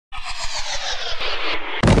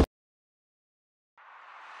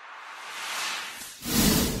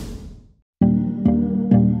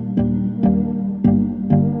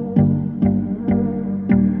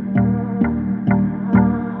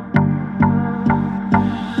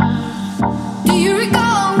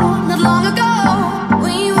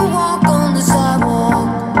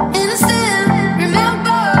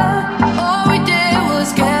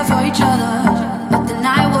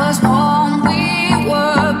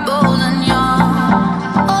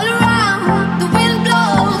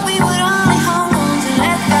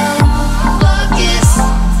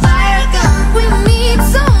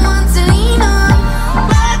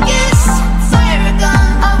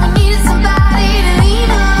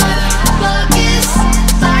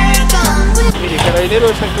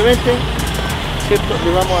Carabineros de San Clemente, ¿cierto?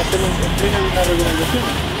 Le vamos a hacer una entrega de una recomendación.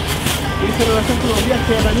 Y dice relación con los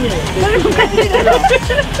viajes a la nieve.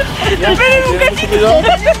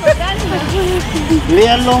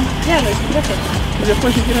 Léanlo. Y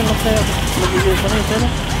después si quieren no sé lo que quieren poner, ¿sí?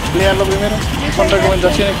 Léanlo primero. Son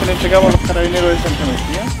recomendaciones que le entregamos a los Carabineros de San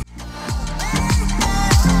Clemente, ¿ya?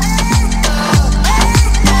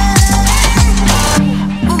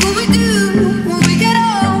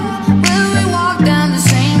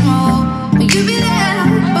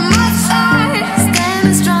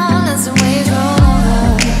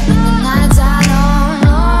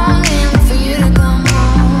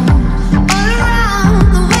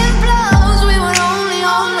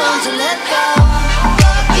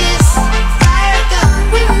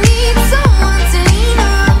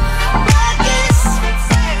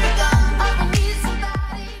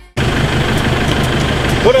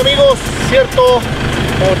 Bueno amigos, cierto,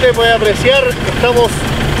 como ustedes pueden apreciar, estamos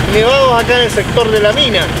nevados acá en el sector de la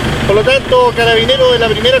mina. Por lo tanto, Carabineros de la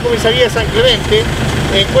primera Comisaría de San Clemente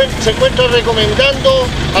se encuentra recomendando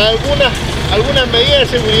algunas medidas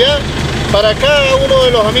de seguridad para cada uno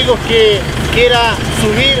de los amigos que quiera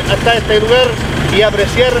subir hasta este lugar y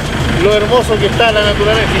apreciar lo hermoso que está la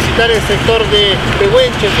naturaleza, visitar el sector de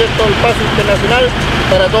Pehuenche, ¿cierto? El Paso Internacional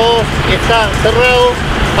para todos está cerrado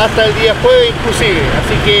hasta el día jueves inclusive,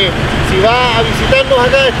 así que si va a visitarnos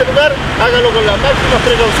acá a este lugar, hágalo con las máximas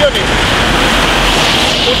precauciones,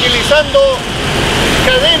 utilizando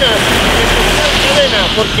cadenas,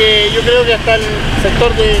 porque yo creo que hasta el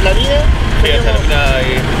sector de la mina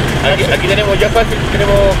aquí tenemos ya fácil,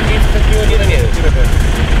 tenemos 15 centímetros de nieve,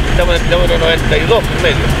 estamos en el kilómetro 92 en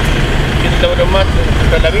medio, 15 kilómetros más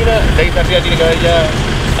de la mina, de ahí para arriba tiene que haber ya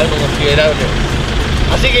algo considerable.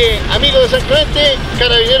 Así que, amigos de San Clemente,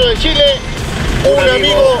 Carabineros de Chile, un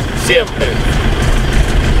amigo siempre.